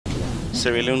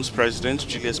Sierra Leone's President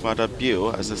Julius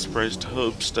Bio has expressed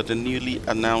hopes that the newly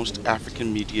announced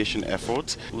African mediation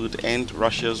effort would end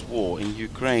Russia's war in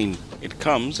Ukraine. It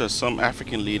comes as some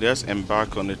African leaders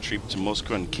embark on a trip to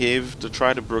Moscow and Kiev to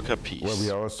try to broker peace. Well, we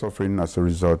are all suffering as a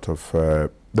result of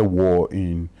the war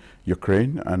in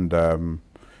Ukraine, and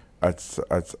as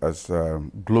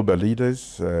global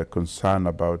leaders concerned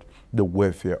about the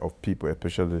welfare of people,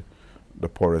 especially the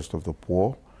poorest of the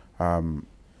poor,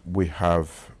 we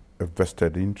have a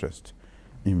vested interest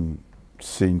in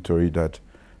seeing to it that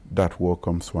that war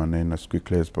comes to an end as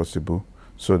quickly as possible,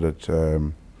 so that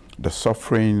the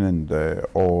suffering and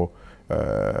all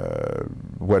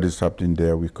what is happening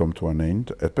there will come to an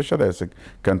end, especially as a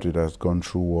country that has gone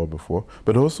through war before,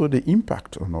 but also the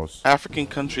impact on us. African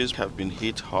countries have been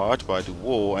hit hard by the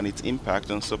war and its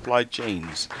impact on supply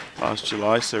chains. Last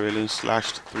July, Sierra Leone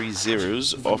slashed 3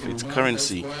 zeros off its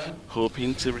currency,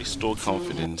 hoping to restore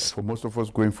confidence. For most of us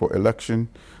going for election,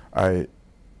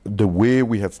 the way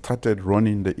we had started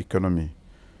running the economy,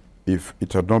 if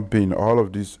it had not been all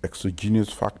of these exogenous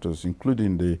factors,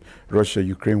 including the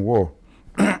Russia-Ukraine war,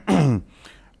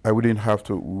 I wouldn't have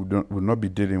to, would not be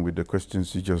dealing with the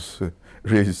questions you just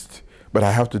raised. But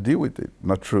I have to deal with it,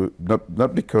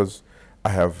 not because I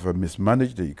have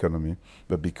mismanaged the economy,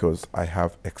 but because I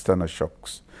have external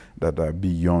shocks that are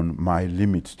beyond my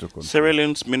limits to control. Sierra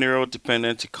Leone's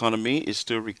mineral-dependent economy is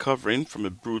still recovering from a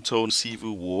brutal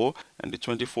civil war and the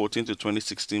 2014 to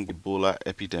 2016 Ebola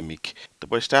epidemic. The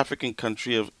West African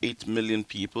country of 8 million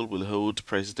people will hold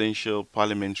presidential,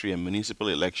 parliamentary and municipal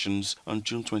elections on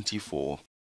June 24.